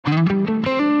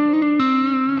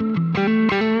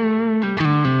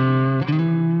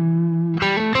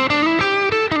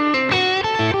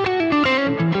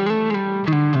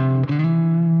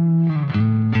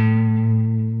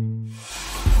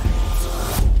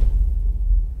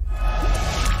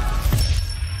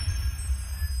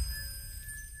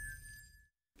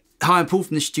Hi, I'm Paul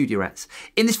from the Studio Rats.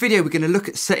 In this video, we're going to look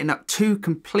at setting up two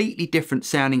completely different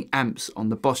sounding amps on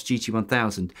the Boss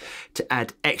GT-1000 to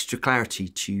add extra clarity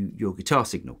to your guitar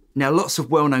signal. Now, lots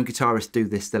of well-known guitarists do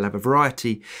this. They'll have a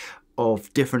variety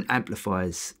of different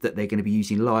amplifiers that they're going to be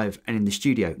using live and in the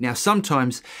studio. Now,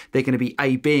 sometimes they're going to be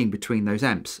A-Bing between those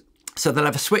amps. So they'll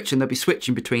have a switch and they'll be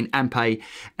switching between amp A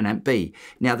and amp B.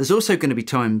 Now, there's also going to be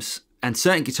times, and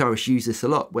certain guitarists use this a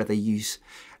lot, where they use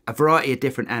a variety of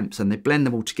different amps and they blend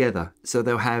them all together. So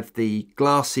they'll have the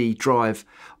glassy drive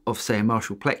of, say, a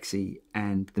Marshall Plexi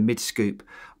and the mid scoop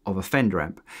of a Fender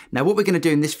amp. Now, what we're going to do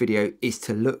in this video is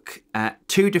to look at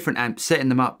two different amps, setting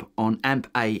them up on amp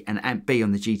A and amp B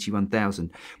on the GT-1000.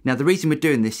 Now, the reason we're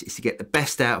doing this is to get the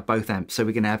best out of both amps. So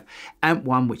we're going to have amp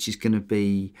 1, which is going to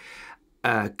be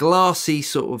a glassy,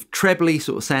 sort of trebly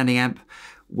sort of sounding amp,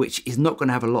 which is not going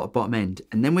to have a lot of bottom end.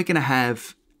 And then we're going to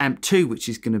have amp 2, which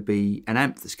is going to be an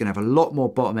amp that's going to have a lot more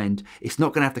bottom end. It's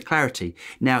not going to have the clarity.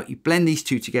 Now, you blend these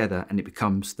two together and it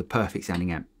becomes the perfect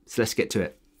sounding amp. So let's get to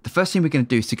it. The first thing we're going to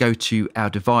do is to go to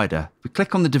our divider. We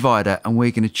click on the divider and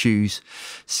we're going to choose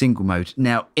single mode.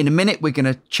 Now, in a minute, we're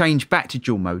going to change back to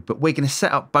dual mode, but we're going to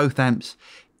set up both amps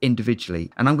individually.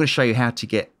 And I'm going to show you how to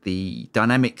get the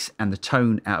dynamics and the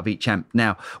tone out of each amp.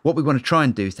 Now, what we want to try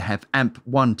and do is to have amp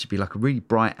 1 to be like a really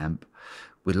bright amp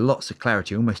with lots of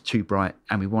clarity, almost too bright,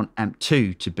 and we want amp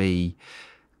 2 to be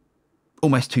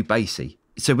almost too bassy.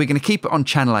 So we're going to keep it on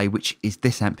channel A, which is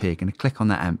this amp here. Going to click on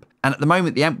that amp. And at the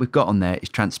moment, the amp we've got on there is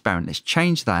transparent. Let's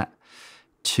change that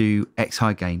to X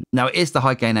high gain. Now, it is the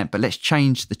high gain amp, but let's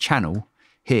change the channel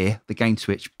here, the gain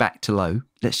switch, back to low.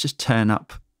 Let's just turn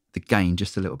up the gain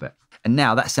just a little bit. And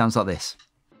now that sounds like this.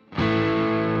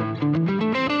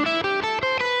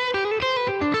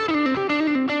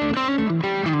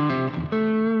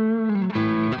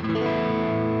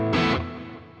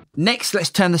 Next, let's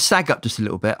turn the sag up just a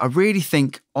little bit. I really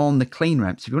think on the clean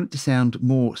ramps, if you want it to sound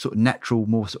more sort of natural,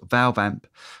 more sort of valve amp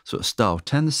sort of style,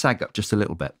 turn the sag up just a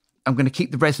little bit. I'm going to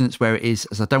keep the resonance where it is,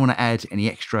 as I don't want to add any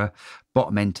extra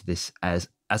bottom end to this. As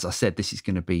I said, this is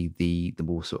going to be the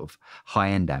more sort of high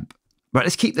end amp. Right,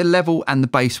 let's keep the level and the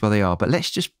bass where they are, but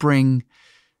let's just bring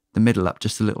the middle up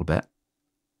just a little bit.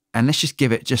 And let's just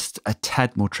give it just a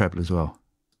tad more treble as well.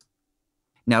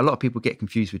 Now, a lot of people get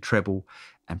confused with treble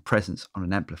and presence on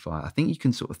an amplifier. I think you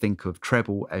can sort of think of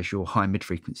treble as your high mid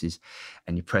frequencies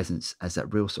and your presence as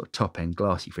that real sort of top end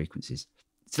glassy frequencies.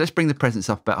 So let's bring the presence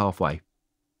up about halfway.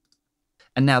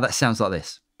 And now that sounds like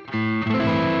this.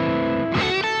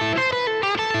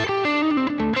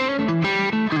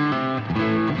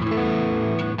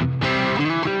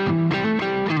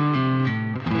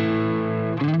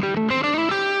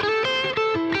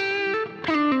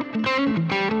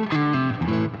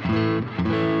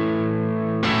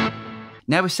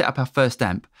 Now we've set up our first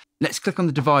amp. Let's click on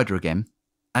the divider again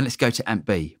and let's go to amp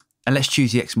B and let's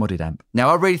choose the X modded amp. Now,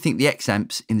 I really think the X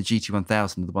amps in the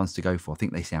GT-1000 are the ones to go for. I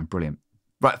think they sound brilliant.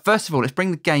 Right, first of all, let's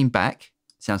bring the gain back.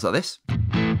 Sounds like this.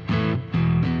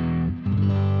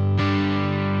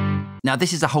 Now,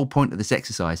 this is the whole point of this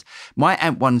exercise. My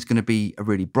amp 1 is going to be a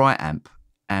really bright amp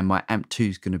and my amp 2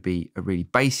 is going to be a really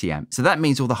bassy amp. So that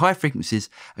means all the high frequencies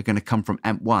are going to come from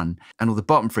amp 1 and all the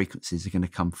bottom frequencies are going to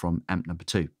come from amp number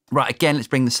 2. Right, again, let's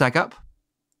bring the sag up.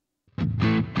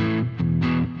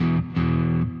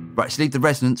 Right, so leave the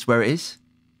resonance where it is.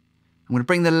 I'm going to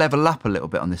bring the level up a little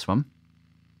bit on this one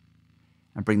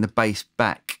and bring the bass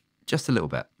back just a little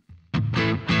bit.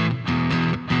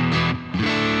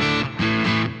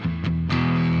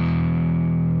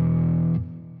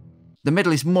 The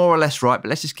middle is more or less right, but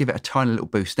let's just give it a tiny little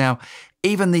boost. Now,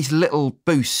 even these little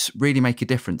boosts really make a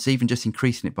difference, even just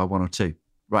increasing it by 1 or 2.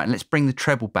 Right, and let's bring the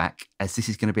treble back, as this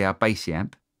is going to be our bassy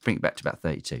amp. Bring it back to about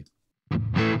 32.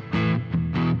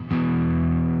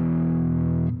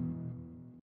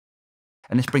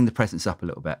 And let's bring the presence up a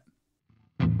little bit.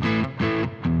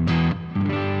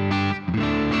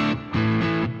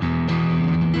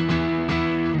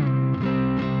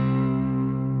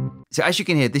 So as you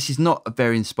can hear, this is not a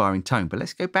very inspiring tone, but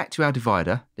let's go back to our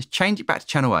divider. Let's change it back to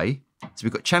channel A. So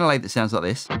we've got channel A that sounds like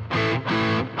this.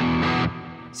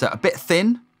 So a bit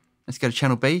thin. Let's go to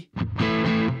channel B.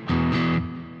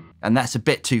 And that's a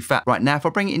bit too fat. Right, now if I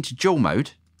bring it into dual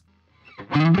mode,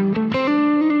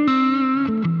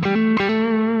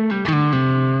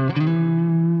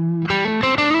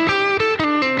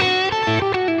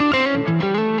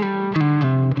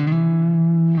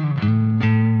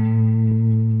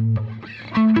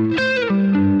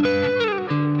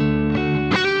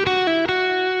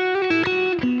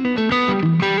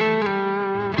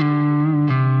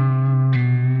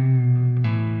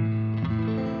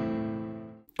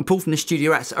 Paul from the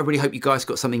Studio Rats. I really hope you guys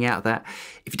got something out of that.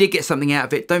 If you did get something out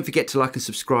of it, don't forget to like and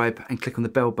subscribe and click on the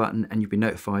bell button and you'll be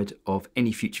notified of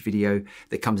any future video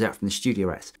that comes out from the Studio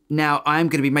Rats. Now, I am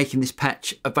going to be making this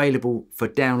patch available for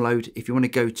download. If you want to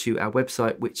go to our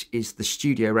website, which is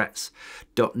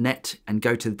thestudiorats.net, and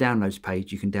go to the downloads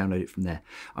page, you can download it from there.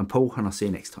 I'm Paul and I'll see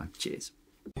you next time. Cheers.